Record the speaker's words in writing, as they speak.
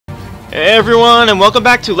Hey everyone, and welcome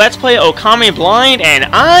back to Let's Play Okami Blind, and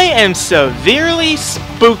I am severely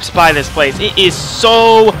spooked by this place. It is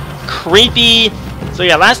so creepy. So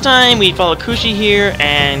yeah, last time we followed Kushi here,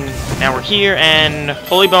 and now we're here, and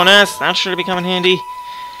Holy Bonus, that's sure to be coming handy.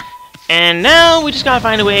 And now we just gotta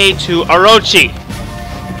find a way to Orochi.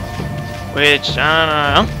 Which,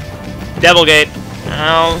 I don't know. Devil Gate.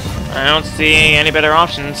 I don't see any better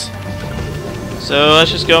options. So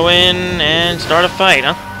let's just go in and start a fight,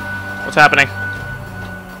 huh? What's happening?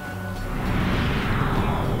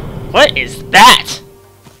 What is that?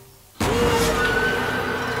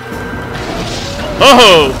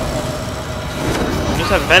 Oh! You just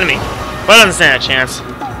have an enemy. But I don't stand a chance.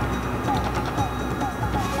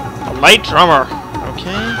 A light drummer.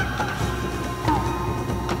 Okay.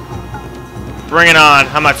 Bring it on.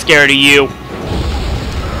 I'm not scared of you.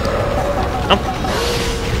 Oh.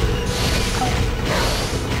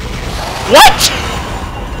 What?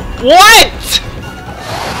 What?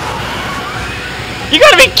 You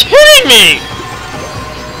gotta be kidding me!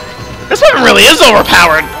 This weapon really is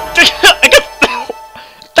overpowered!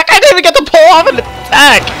 That guy didn't even get to pull off an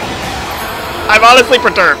attack! I'm honestly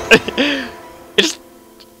perturbed.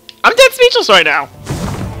 I'm dead speechless right now.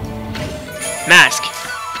 Mask.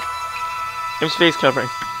 Imp's face covering.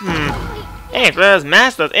 Hey, it's those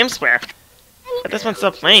masks those imps wear. But this one's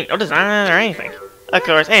still plain, no design or anything. Of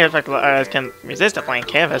course, any reflective can resist a blank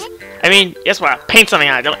canvas. I mean, guess what? Paint something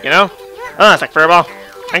on it, you know? Oh, that's like Furball.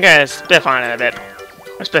 I'm gonna spiff on it a bit.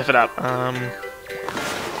 Or spiff it up. I'm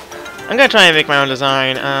gonna try and make my own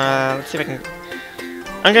design. Let's see if I can...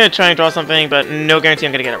 I'm gonna try and draw something, but no guarantee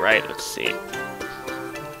I'm gonna get it right. Let's see.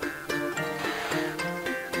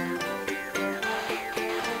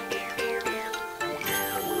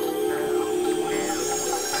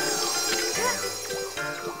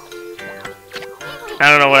 I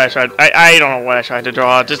don't know what I tried. I don't know what I tried to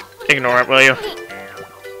draw. Just ignore it, will you?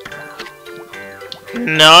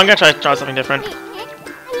 No, I'm gonna try to draw something different.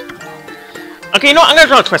 Okay, you know what? I'm gonna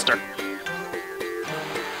draw a twister.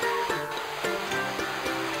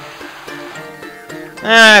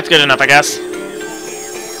 That's good enough, I guess.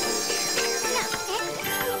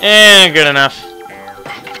 And good enough.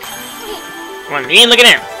 Come on, Ian, look at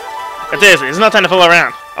him. But seriously, there's no time to fool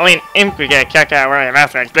around. Only an imp could get kicked out wearing a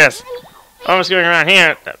mask like this. I'm screwing around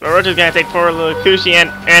here. Orochi's gonna take poor little Kushi and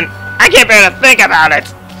I can't bear to think about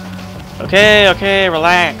it! Okay,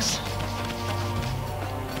 relax.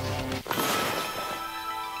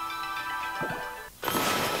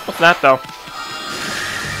 What's that, though?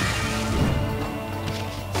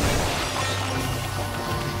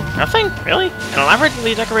 Nothing? Really? An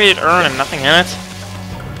elaborately decorated urn and nothing in it?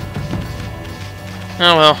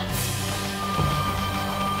 Oh well.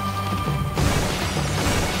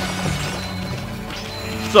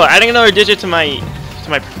 So adding another digit to my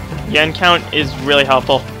yen count is really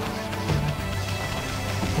helpful.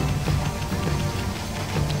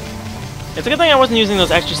 It's a good thing I wasn't using those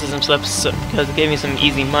exorcism slips because it gave me some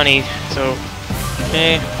easy money. So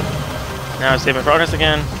okay, now I save my progress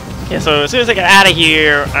again. Yeah, so as soon as I get out of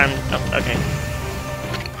here, I'm okay.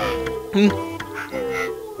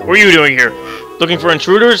 What are you doing here? Looking for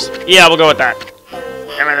intruders? Yeah, we'll go with that.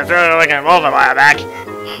 I mean, it's really like a wolf a while back,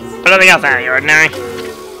 but nothing else out of the ordinary.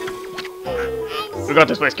 We got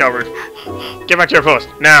this place covered. Get back to your post,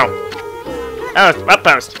 now! Oh, what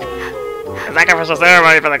post? The sacrificial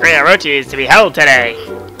ceremony for the great Orochi is to be held today.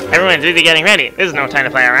 Everyone's busy getting ready. This is no time to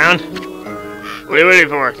play around. What are you waiting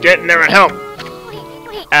for? Get in there and help!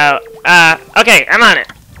 Okay, I'm on it.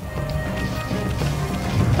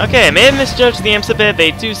 Okay, I may have misjudged the imps a bit.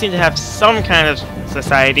 They do seem to have some kind of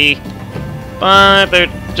society, but they're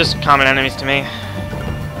just common enemies to me.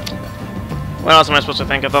 What else am I supposed to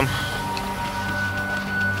think of them?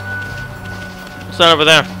 What's that over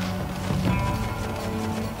there?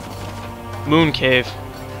 Moon Cave.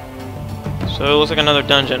 So it looks like another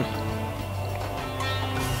dungeon.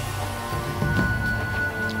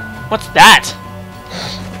 What's that?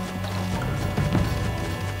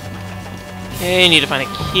 Okay, need to find a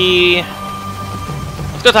key.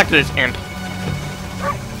 Let's go talk to this imp.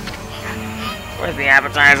 Where's the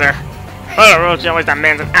appetizer? Oh, Orochi always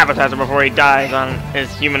demands an appetizer before he dies on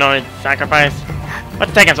his humanoid sacrifice.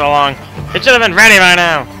 What's taking so long? It should have been ready by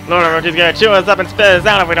now! Lord Orochi's gonna chew us up and spit us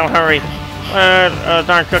out if we don't hurry. What are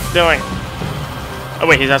darn cooks doing? Oh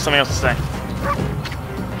wait, he has something else to say.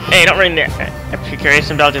 Hey, don't ring the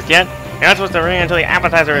procuration bell just yet. You're not supposed to ring until the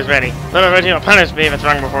appetizer is ready. Lord Orochi will punish me if it's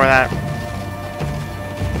rung before that.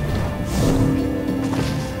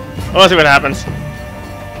 Well, let's see what happens.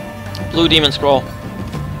 Blue Demon Scroll.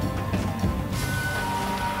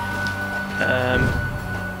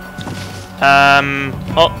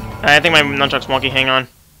 Oh, I think my nunchuck's wonky. Hang on.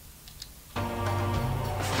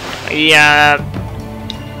 Yeah,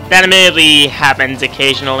 that admittedly happens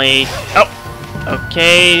occasionally. Oh,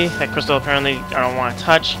 okay. That crystal apparently I don't want to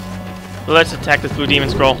touch. Let's attack this blue demon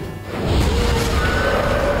scroll.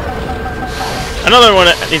 Another one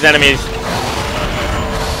of these enemies.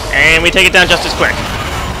 And we take it down just as quick.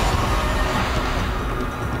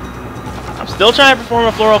 I'm still trying to perform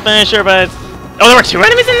a floral finisher, but it's... Oh, there were 2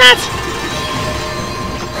 enemies in that?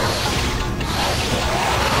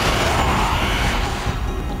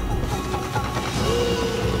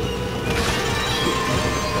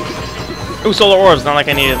 Ooh, solar orbs, not like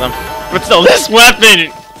I needed them. But still, this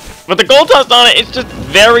weapon, with the gold dust on it, it's just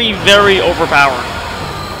very, very overpowered.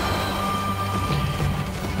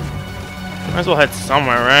 Might as well head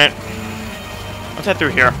somewhere, right? Let's head through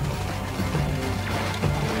here.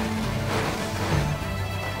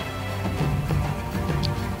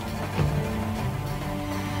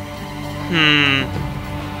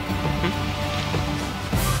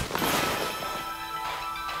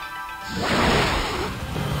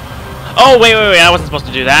 Oh, wait, I wasn't supposed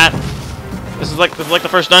to do that. This is like the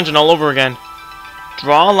first dungeon all over again.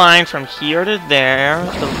 Draw a line from here to there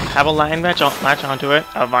to have a line latch onto it,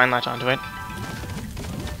 a vine latch onto it.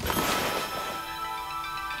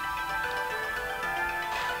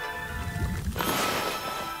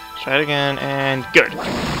 Try it again, and good.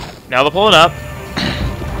 Now they'll pull it up.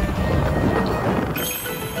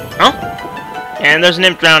 Huh? And there's an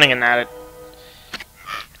imp drowning in that.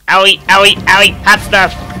 Owie, owie, owie, hot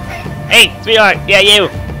stuff! Hey, sweetheart, yeah, you!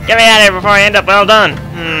 Get me out of here before I end up well done!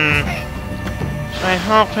 Should I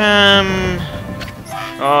help him?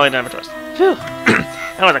 Oh, he didn't have a choice. Phew!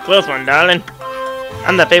 That was a close one, darling.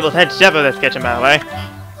 I'm the fabled head chef of this kitchen, by the way.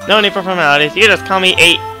 No need for formalities, you just call me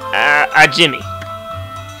a Jimmy.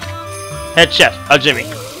 Head chef, a Jimmy.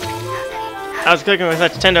 I was cooking with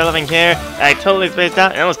such tender, loving care that I totally spaced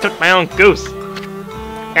out and almost cooked my own goose.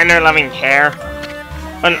 Tender, loving care.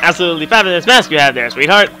 What an absolutely fabulous mask you have there,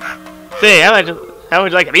 sweetheart. Say, how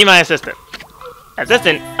would you like to be my assistant?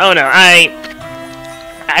 Assistant? Oh no, I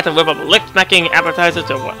had to whip up a lick-smacking appetizer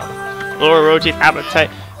to lower Rochi's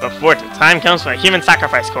appetite before the time comes for a human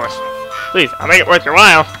sacrifice course. Please, I'll make it worth your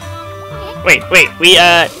while. Wait, we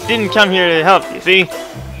didn't come here to help, you see?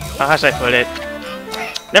 Oh, how should I put it?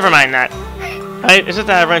 Never mind that. It's just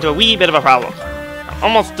that I've run into a wee bit of a problem. I'm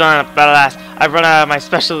almost done, but alas, I've run out of my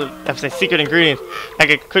special, secret ingredients.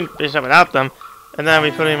 I couldn't finish up without them, and then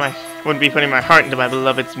wouldn't be putting my heart into my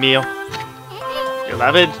beloved's meal.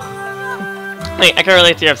 Beloved? Wait, I can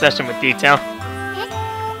relate to your obsession with detail.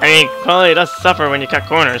 I mean, quality does suffer when you cut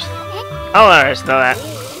corners. I'll understand that.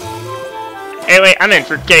 Hey, wait, I'm in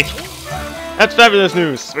for cake. That's fabulous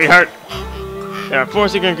news, sweetheart. There are 4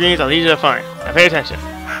 secret ingredients I'll need you to find. Now pay attention.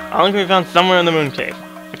 All can be found somewhere in the moon cave.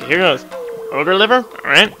 Okay, here goes. Ogre liver,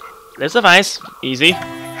 alright. Lips of ice, easy.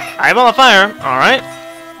 Eyeball of fire, alright.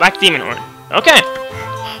 Black demon horn. Okay.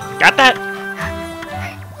 Got that?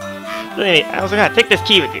 Really, I also gotta take this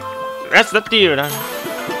key with you. The rest is up to you,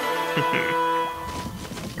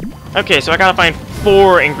 Okay, so I gotta find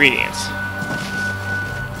 4 ingredients.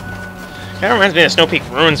 Kinda reminds me of Snow Peak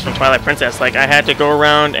Ruins from Twilight Princess. Like, I had to go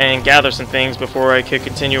around and gather some things before I could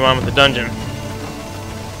continue on with the dungeon.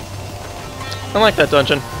 I like that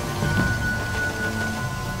dungeon.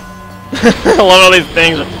 I love all these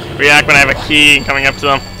things react when I have a key and coming up to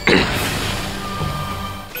them.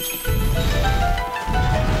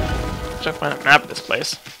 Try to find a map of this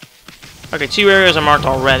place. Okay, 2 areas are marked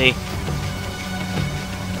already.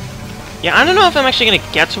 Yeah, I don't know if I'm actually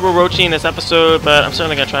gonna get to Orochi in this episode, but I'm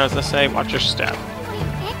certainly gonna try. As I say, watch your step.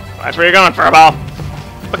 That's where you're going, Furball.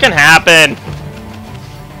 What can happen?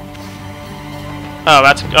 Oh,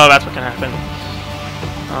 that's what can happen.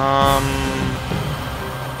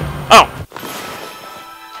 Oh.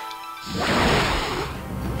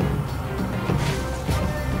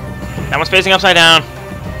 That one's facing upside down.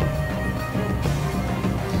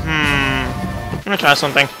 I'm gonna try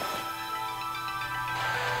something.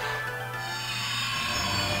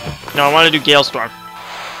 No, I want to do Gale Storm.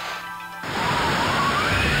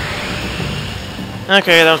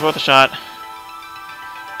 Okay, that was worth a shot.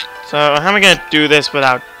 So, how am I gonna do this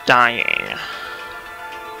without dying?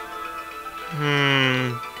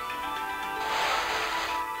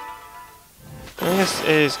 This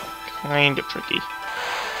is kind of tricky.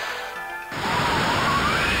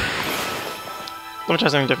 Let me try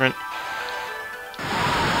something different.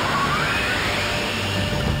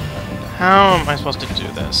 How am I supposed to do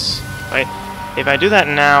this? If I do that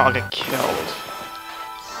now, I'll get killed.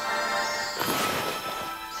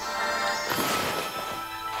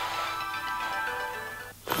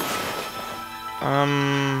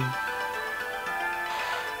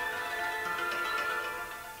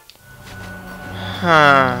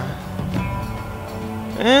 Huh.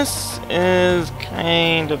 This is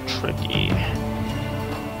kind of tricky.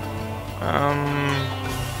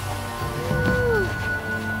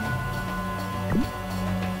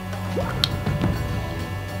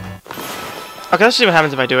 Okay, let's see what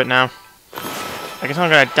happens if I do it now. I guess I'm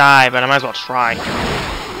gonna die, but I might as well try.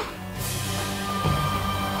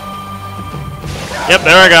 Yep,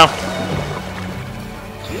 there we go.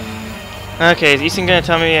 Okay, is Ethan gonna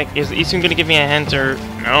tell me? Is Ethan gonna give me a hint or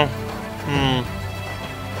no?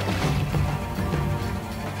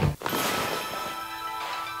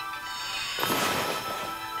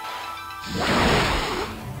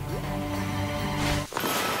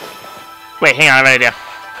 Wait, hang on, I have an idea.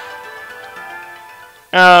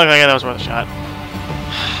 Oh, okay, that was worth a shot.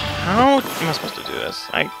 How am I supposed to do this?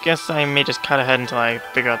 I guess I may just cut ahead until I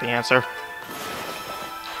figure out the answer.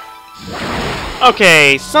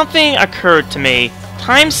 Okay, something occurred to me.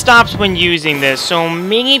 Time stops when using this, so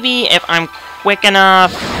maybe if I'm quick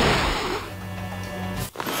enough...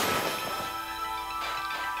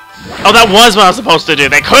 Oh, that was what I was supposed to do.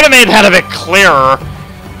 They could have made that a bit clearer.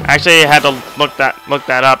 Actually, I had to look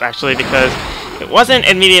that up actually because it wasn't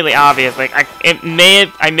immediately obvious. Like I may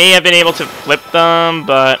have been able to flip them,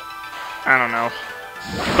 but I don't know.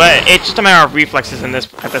 But it's just a matter of reflexes at this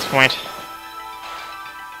point.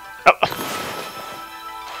 Oh.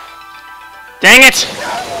 Dang it!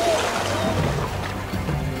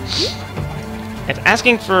 It's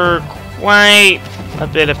asking for quite a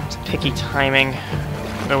bit of picky timing.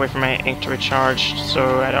 I'll go away from my ink to recharge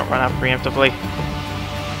so I don't run out preemptively.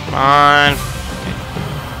 Come on.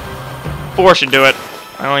 4 should do it.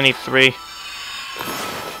 I only need 3.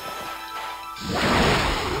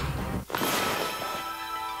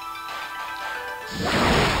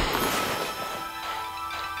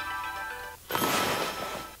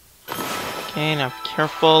 Okay, now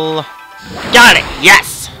careful. Got it!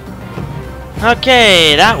 Yes!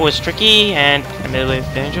 Okay, that was tricky and admittedly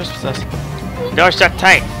dangerous. What's this? Door shut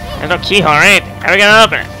tight. There's no keyhole, right? How are we gonna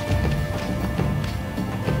open it?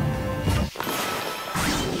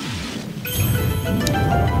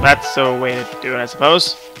 That's the way to do it, I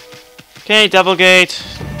suppose. Okay, Devil Gate.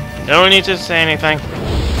 No need to say anything.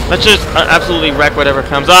 Let's just absolutely wreck whatever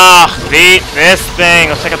comes. Ah, see this thing.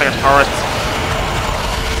 Let's check out their turrets.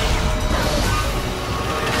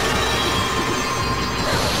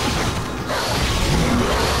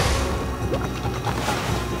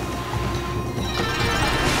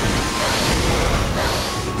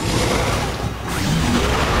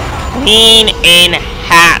 Clean in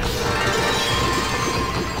half.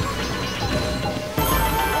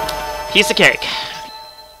 Piece of cake.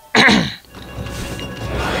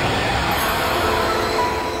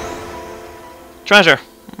 Treasure.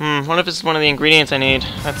 What if it's one of the ingredients I need?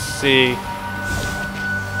 Let's see.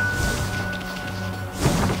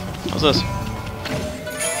 What's this?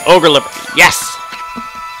 Ogre liver. Yes!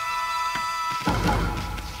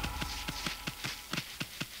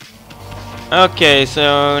 Okay,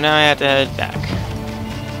 so now I have to head back.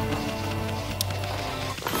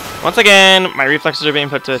 Once again, my reflexes are being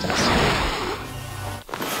put to the test.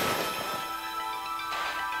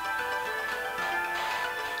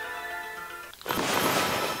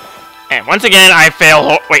 And once again, I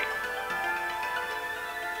fail. Wait.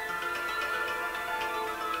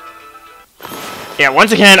 Yeah,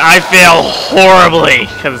 once again, I fail horribly.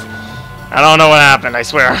 Because I don't know what happened, I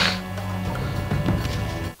swear.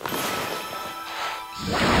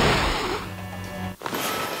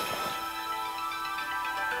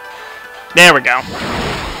 There we go.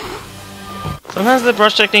 Sometimes the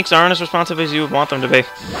brush techniques aren't as responsive as you would want them to be.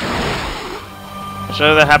 I'm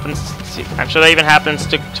sure that happens. I'm sure that even happens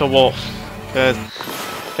to Wolf, because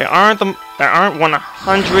they aren't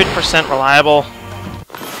 100% reliable.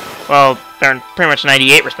 Well, they're pretty much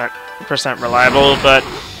 98% reliable, but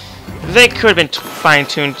they could have been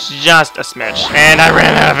fine-tuned just a smidge. And I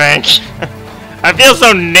ran out of ink. I feel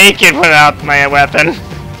so naked without my weapon.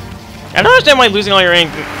 I don't understand why losing all your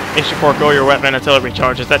ink makes you forego your weapon until it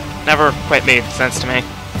recharges. That never quite made sense to me.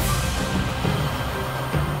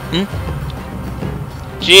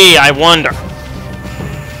 Gee, I wonder.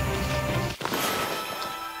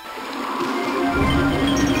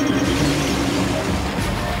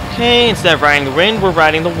 Okay, instead of riding the wind, we're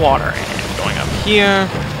riding the water. And going up here.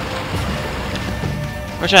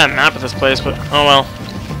 Wish I had a map of this place, but oh well.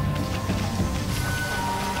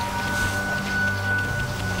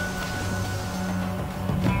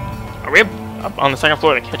 Are we up on the second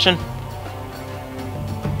floor of the kitchen?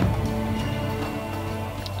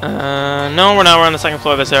 No, we're not. We're on the second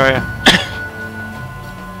floor of this area.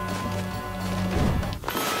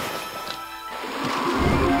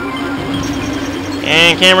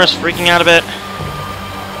 And camera's freaking out a bit.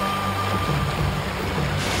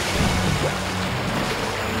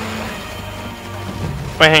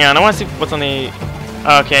 Wait, hang on. I want to see what's on the...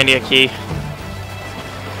 Okay, I need a key.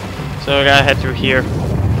 So I gotta head through here.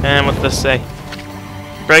 And what's this say?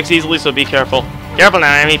 Breaks easily, so be careful. Careful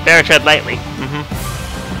now, enemy. Better tread lightly.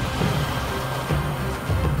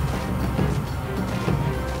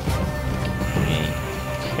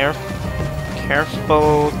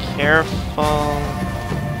 Careful.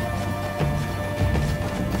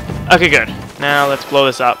 Okay, good. Now let's blow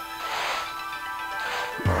this up.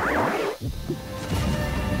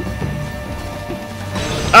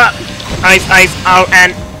 Ice, ow,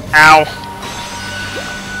 and ow.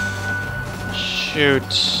 Shoot.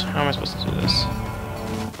 How am I supposed to do this?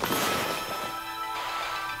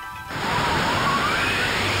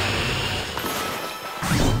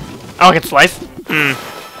 Oh, I can slice?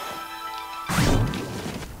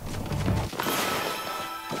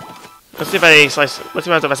 Let's see if I slice it. Let's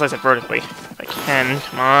see if I slice it vertically. If I can.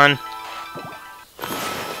 Come on.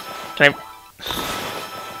 Can I...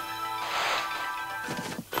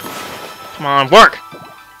 Come on, work!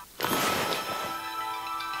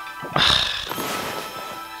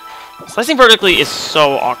 Slicing vertically is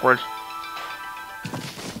so awkward.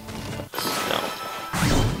 Still.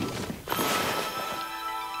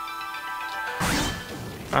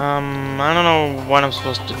 I don't know what I'm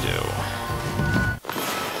supposed to do.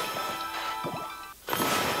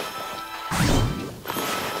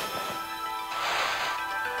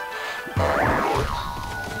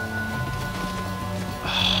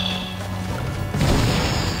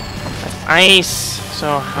 Ice.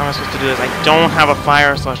 So how am I supposed to do this? I don't have a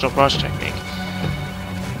fire celestial brush technique.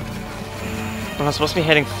 But I'm supposed to be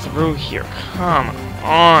heading through here. Come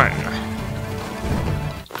on.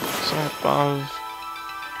 So above.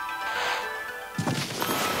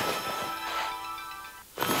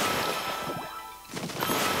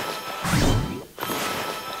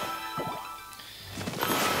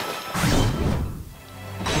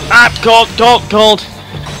 Ah, cold.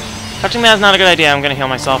 Touching that is not a good idea. I'm gonna heal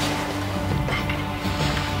myself.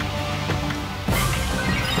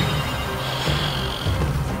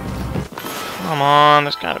 Come on,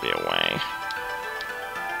 there's gotta be a way.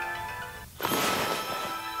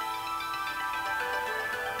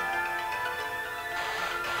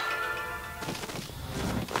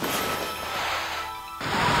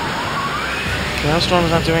 Hailstorm's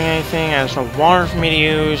not doing anything. There's no water for me to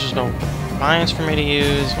use. There's no vines for me to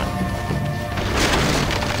use.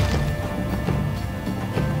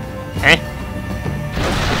 Eh?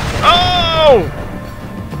 Oh!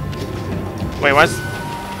 Wait, what's...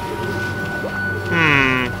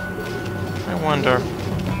 I wonder.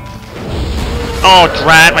 Oh,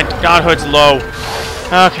 drat! My godhood's low.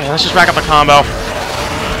 Okay, let's just rack up the combo.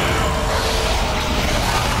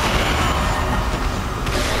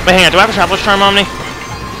 Wait, hang on. Do I have a Traveler's Charm on me?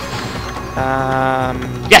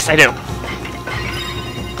 Yes, I do.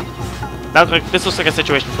 This looks like a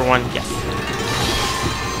situation for one. Yes.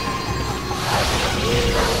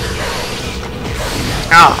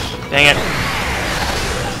 Ah, dang it.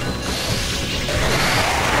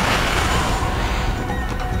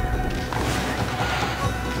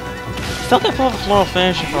 Still can't pull off a floral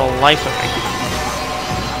finish for the life of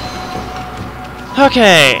me.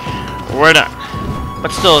 Okay, we're done.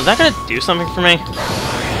 But still, is that gonna do something for me?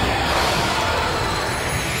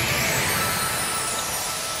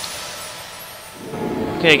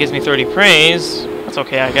 Okay, it gives me 30 praise. That's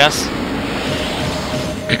okay, I guess.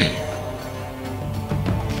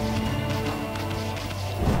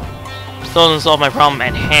 Still doesn't solve my problem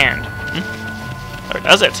at hand. Or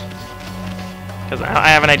does it? Because I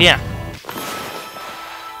have an idea.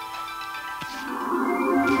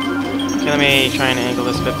 Okay, let me try and angle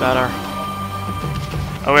this a bit better.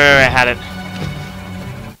 Oh, wait, I had it.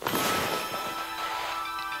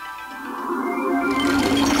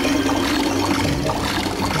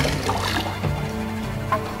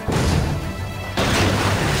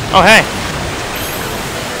 Oh, hey!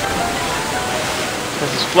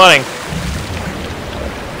 This is flooding.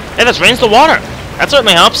 Hey, this rains the water! That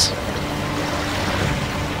certainly helps.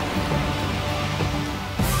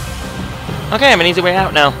 Okay, I have an easy way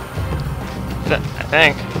out now. I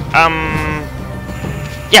think.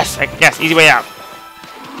 Yes, easy way out.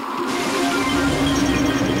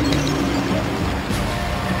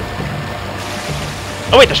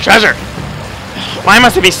 Oh wait, there's treasure! Why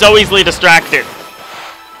must I be so easily distracted?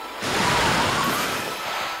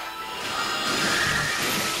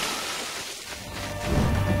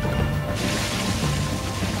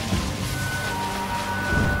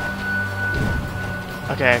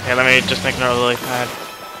 Okay, let me just make another lily pad.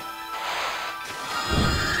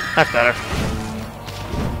 That's better.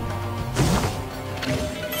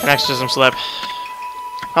 An exorcism slip.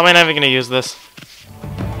 Probably not even gonna use this.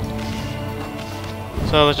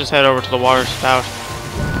 So let's just head over to the water spout.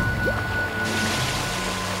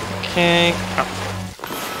 Okay. Oh.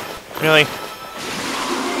 Really?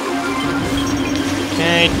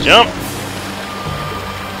 Okay, jump!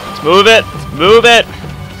 Let's move it! Let's move it!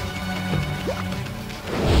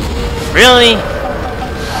 Really?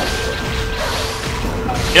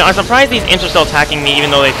 You know, I'm surprised these imps are still attacking me, even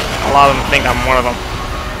though a lot of them think I'm one of them.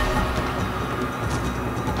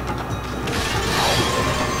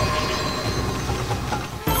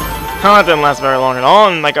 Oh, that didn't last very long at all,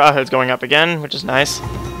 and my godhood's going up again, which is nice.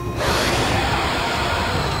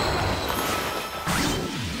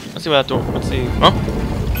 Let's see what that door. Let's see. Huh?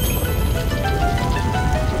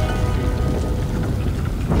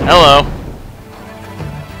 Hello.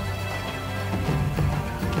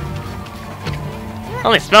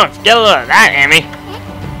 Holy smokes, get a load of that, Amy!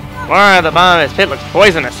 Water at the bottom of this pit looks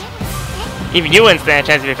poisonous. Even you wouldn't stand a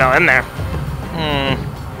chance if you fell in there.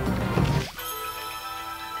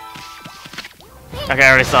 Okay, I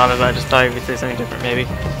already saw this, I just thought you could say something different, maybe.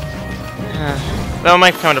 That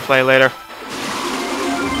might come into play later.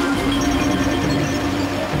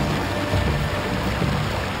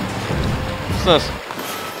 What's this?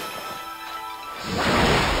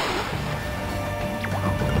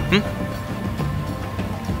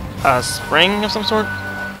 A spring of some sort?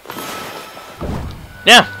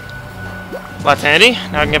 Yeah! Well, that's handy.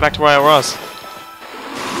 Now I can get back to where I was.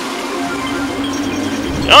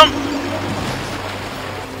 Jump!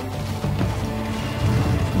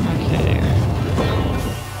 Okay.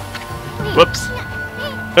 Whoops.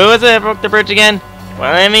 Who was it that broke the bridge again?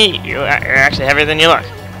 Well, Amy, you're actually heavier than you look.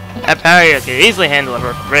 That power you could easily handle a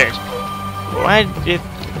broken bridge. Why did you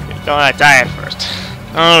don't want to die at first?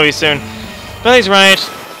 Oh, we soon. But he's right.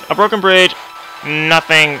 A broken bridge,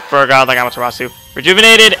 nothing for a god like Amaterasu.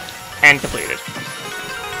 Rejuvenated and completed.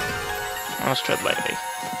 Let's tread lightly.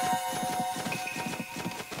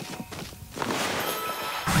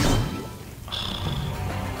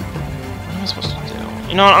 What am I supposed to do?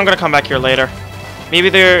 You know what? I'm gonna come back here later. Maybe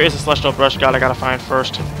there is a celestial brush god I gotta find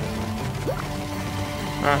first.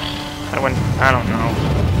 I don't know.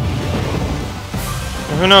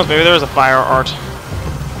 Who knows? Maybe there is a fire art.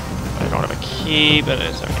 I don't have a key, but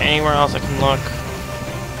is there anywhere else I can look?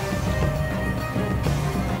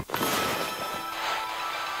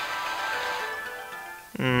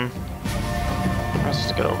 I was supposed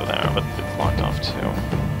to get over there, but it's blocked off too.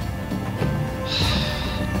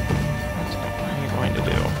 What are you going to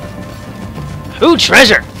do? Ooh,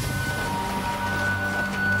 treasure!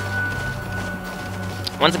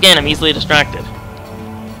 Once again, I'm easily distracted.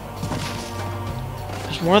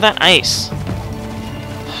 There's more of that ice.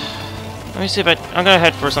 Let me see if I'm gonna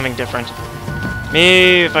head for something different.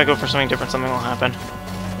 Maybe if I go for something different, something will happen.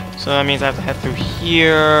 So that means I have to head through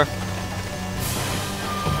here.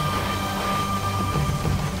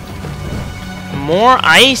 More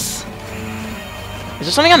ice? Is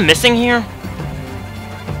there something I'm missing here?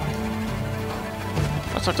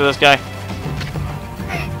 Let's talk to this guy.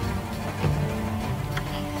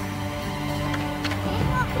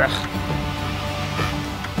 Ugh.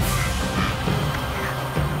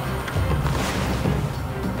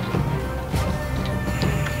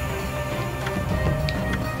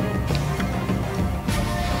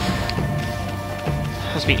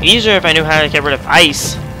 It would be easier if I knew how to get rid of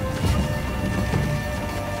ice.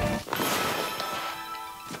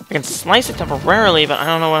 I can slice it temporarily, but I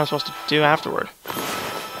don't know what I'm supposed to do afterward.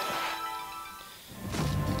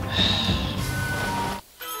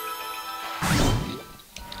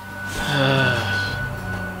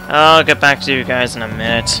 I'll get back to you guys in a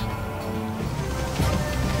minute.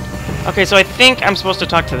 Okay, so I think I'm supposed to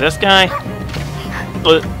talk to this guy.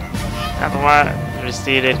 But after a while,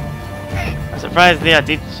 receded. I'm surprised the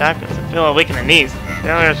deep chakras. I feel weak in the knees. The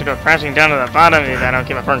elevator should go crashing down to the bottom if I don't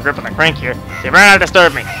keep a firm grip on the crank here. So you better not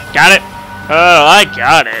disturb me. Got it? Oh, I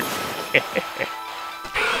got it.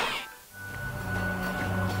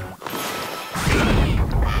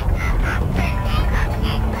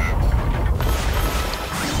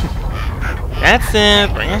 That's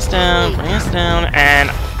it. Bring us down. Bring us down. And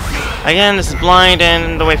again, this is blind,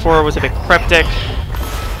 and the way forward was a bit cryptic.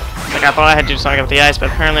 Like I thought I had to do something with the ice, but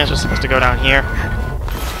apparently I was just supposed to go down here.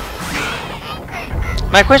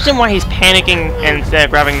 My question: why he's panicking instead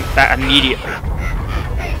of grabbing that immediately?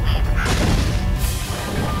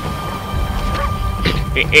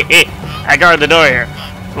 I guard the door here.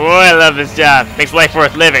 Boy, I love this job. Makes life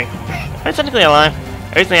worth living. I'm technically alive.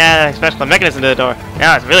 I recently added a special mechanism to the door.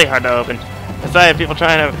 Now it's really hard to open. Besides, people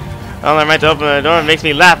trying to Well, I might open the door and makes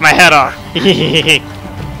me laugh my head off.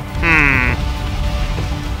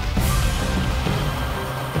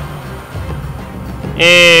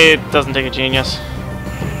 It doesn't take a genius.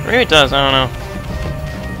 Maybe it does, I don't know.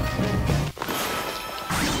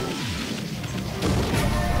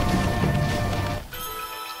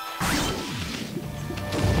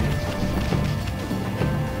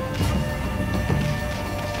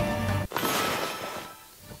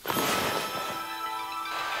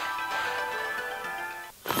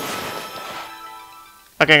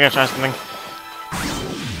 Okay, I'm gonna try something.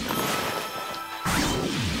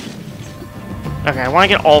 Okay, I want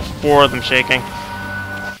to get all 4 of them shaking.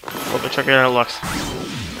 A little bit trickier than it looks.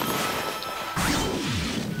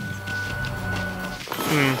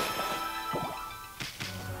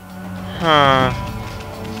 Huh.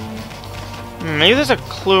 Maybe there's a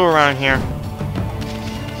clue around here.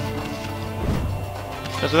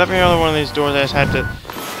 Because with every other one of these doors, I just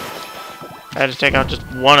had to take out just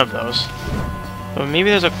one of those. So maybe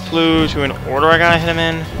there's a clue to an order I gotta hit him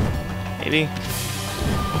in. Maybe.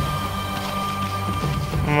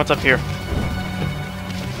 What's up here?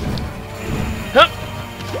 Huh!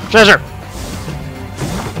 Treasure!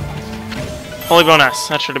 Holy bonus.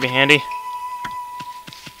 That's sure to be handy.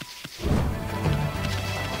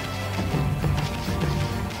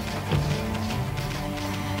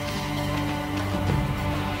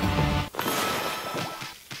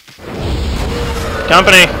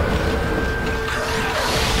 Company!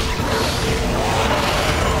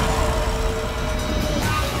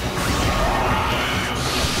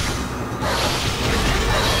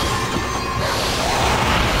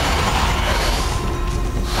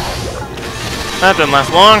 That didn't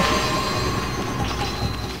last long.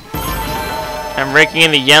 I'm raking in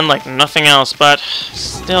the yen like nothing else, but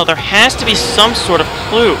still, there has to be some sort of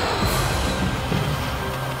clue.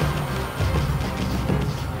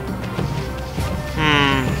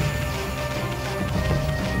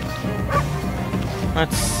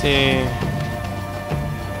 Let's see.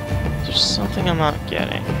 There's something I'm not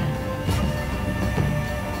getting.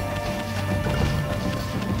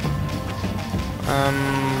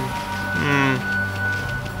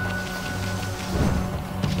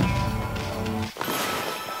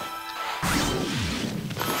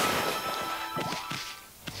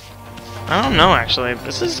 I don't know, actually.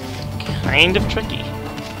 This is kind of tricky.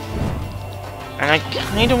 And I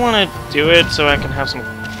kind of want to do it so I can have some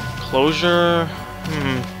closure.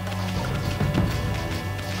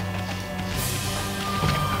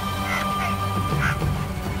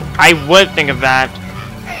 I would think of that.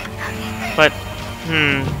 But,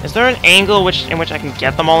 is there an angle in which I can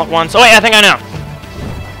get them all at once? Oh wait, I think I know!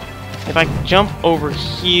 If I jump over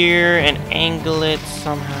here and angle it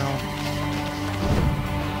somehow...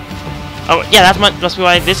 Oh, yeah, that must be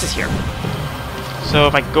why this is here. So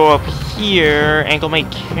if I go up here, angle my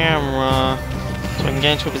camera, so I can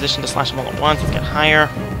get into a position to slash them all at once, let's get higher.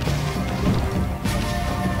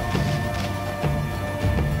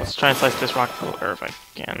 Let's try and slice this rock or if I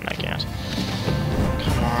can, I can't.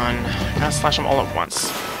 Come on, I gotta slash them all at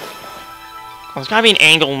once. Well, there's gotta be an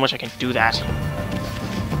angle in which I can do that.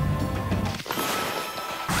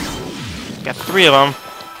 Got 3 of them.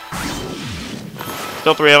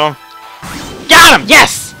 Still 3 of them. Got him!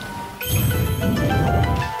 Yes!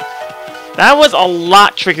 That was a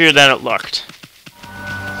lot trickier than it looked.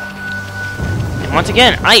 And once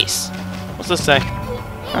again, ice. What's this say?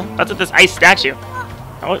 Huh? That's this ice statue.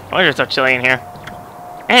 Why is it so chilly in here?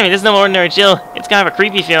 I mean, this is no ordinary chill. It's kind of a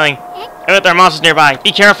creepy feeling. I bet there are monsters nearby.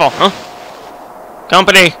 Be careful, huh?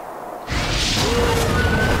 Company.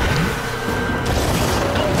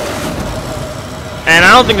 And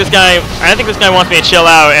I think this guy wants me to chill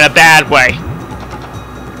out in a bad way.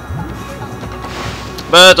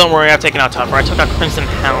 But don't worry, I've taken out tougher. I took out Crimson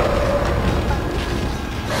Hound.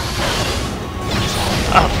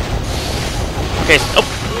 Oh. Okay,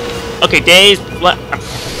 okay, days left.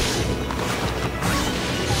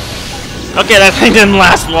 Okay, that thing didn't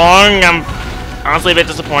last long. I'm honestly a bit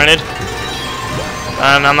disappointed.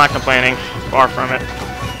 And I'm not complaining. Far from it.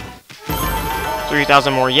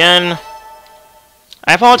 3,000 more yen.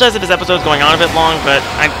 I apologize if this episode's going on a bit long, but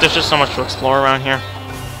there's just so much to explore around here.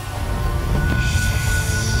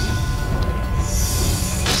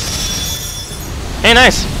 Hey,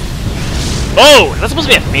 nice! Oh, is that supposed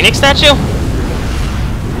to be a phoenix statue?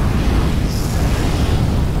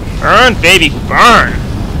 Burn, baby, burn!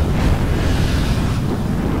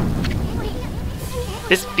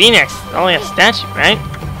 This phoenix is only a statue, right?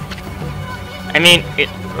 I mean, it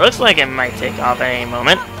looks like it might take off at any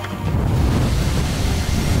moment.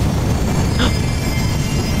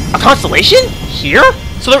 A constellation? Here?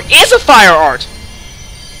 So there is a fire art!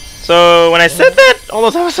 So So when I said that all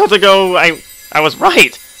those episodes ago, I was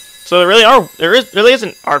right. So there really is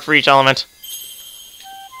an art for each element.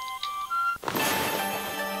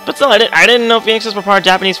 But still, I didn't know phoenixes were part of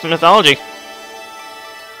Japanese mythology.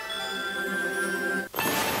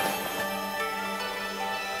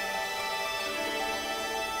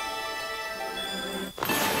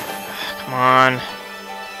 Come on.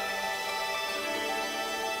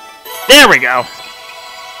 There we go.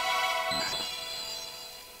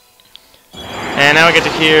 And now we get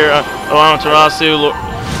to hear Amaterasu,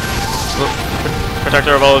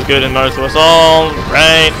 protector of all is good and mother to us all,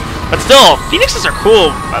 right? But still, phoenixes are cool.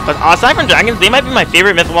 But aside from dragons, they might be my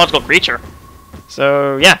favorite mythological creature.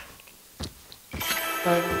 So, yeah.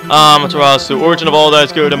 Amaterasu, origin of all that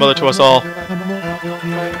is good and mother to us all.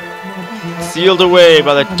 Sealed away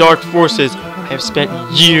by the dark forces, I have spent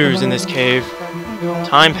years in this cave.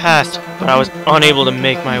 Time passed, but I was unable to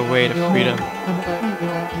make my way to freedom.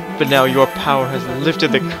 But now your power has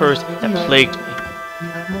lifted the curse that plagued me.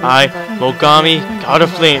 I, Okami, God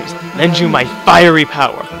of Flames, lend you my fiery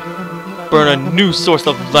power. Burn a new source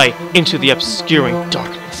of light into the obscuring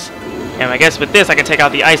darkness. And I guess with this I can take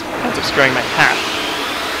out the ice that's obscuring my path.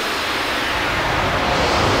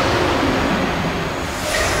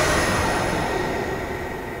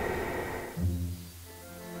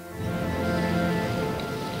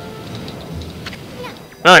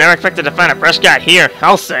 Oh, I never expected to find a brush guard here,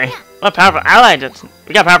 I'll say. What a powerful ally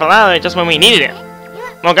we got a powerful ally just when we needed it.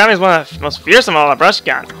 Mogami is one of the most fearsome of all the brush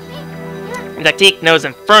gods. And Tactique knows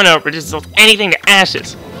Inferno reduces anything to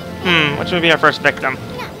ashes. Which would be our first victim?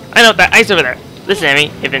 I know that ice over there. Listen to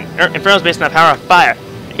me, if Inferno is based on the power of fire,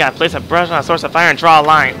 you gotta place a brush on a source of fire and draw a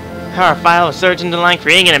line. The power of fire will surge into the line,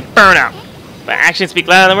 creating an inferno. But actions speak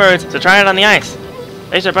louder than words, so try it on the ice.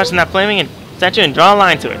 Place your brush in that flaming and statue and draw a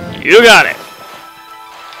line to it. You got it!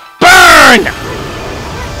 Burn!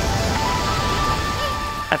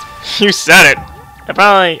 You said it. I'll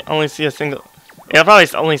probably only see a single. It'll probably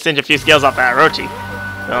only singe a few scales off that Orochi.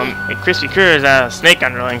 A crispy cures snake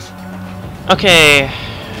underlings. Okay.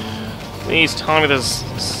 Please tell me there's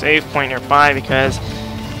a save point nearby because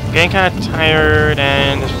I'm getting kind of tired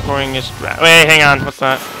and this recording is. Wait, hang on. What's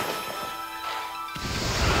that?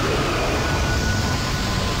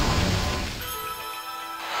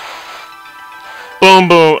 Boom,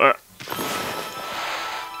 boom.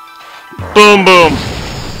 Boom, boom.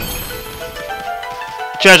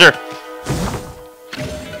 Treasure.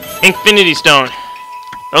 Infinity Stone.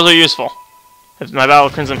 Those are useful. If my Battle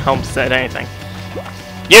of Crimson help said anything.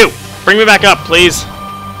 You! Bring me back up, please.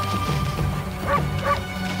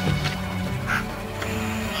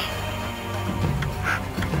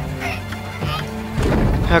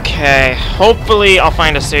 Okay. Hopefully I'll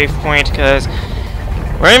find a save point, because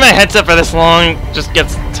wearing my headset for this long just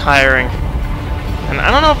gets tiring. And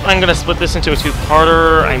I don't know if I'm going to split this into a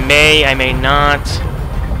two-parter. I may not.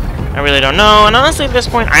 I really don't know, and honestly at this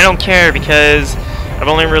point I don't care because I've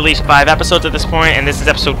only released 5 episodes at this point, and this is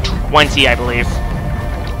episode 20, I believe.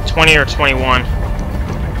 20 or 21.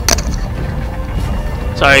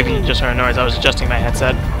 Sorry if you just heard a noise, I was adjusting my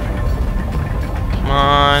headset. Come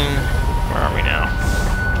on. Where are we now?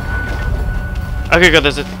 Okay,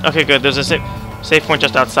 good, there's a safe point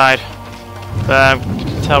just outside. But I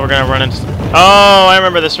can tell we're gonna run into... Oh, I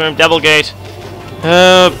remember this room, Devil Gate.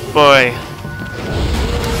 Oh boy.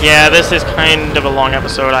 Yeah, this is kind of a long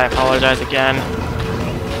episode. I apologize again.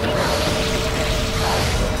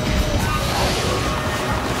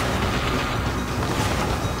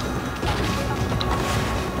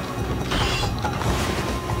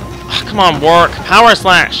 Oh, come on, work. Power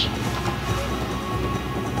slash.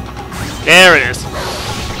 There it is.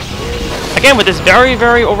 Again, with this very,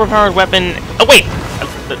 very overpowered weapon. Oh, wait.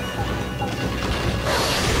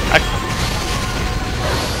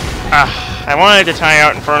 I wanted to try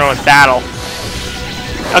out Inferno with battle.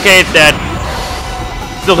 Okay, it's dead.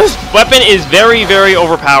 So this weapon is very, very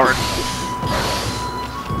overpowered.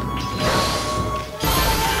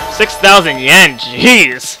 6,000 yen,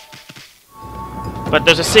 jeez. But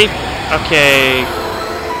there's a safe... Okay.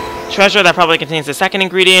 Treasure that probably contains the second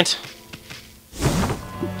ingredient.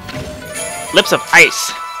 Lips of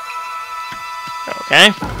ice.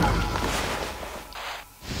 Okay.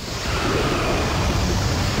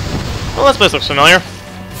 Well, this place looks familiar.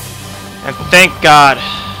 And thank God.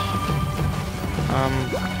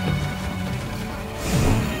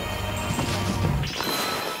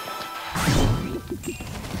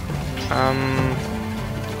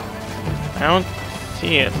 I don't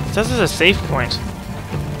see it. It says there's a safe point.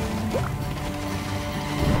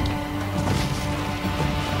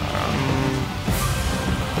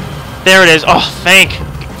 There it is. Oh, thank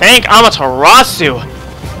Amaterasu.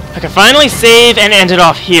 I can finally save and end it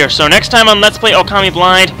off here. So next time on Let's Play Okami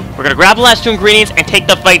Blind, we're gonna grab the last 2 ingredients and take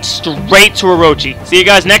the fight straight to Orochi. See you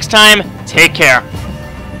guys next time. Take care.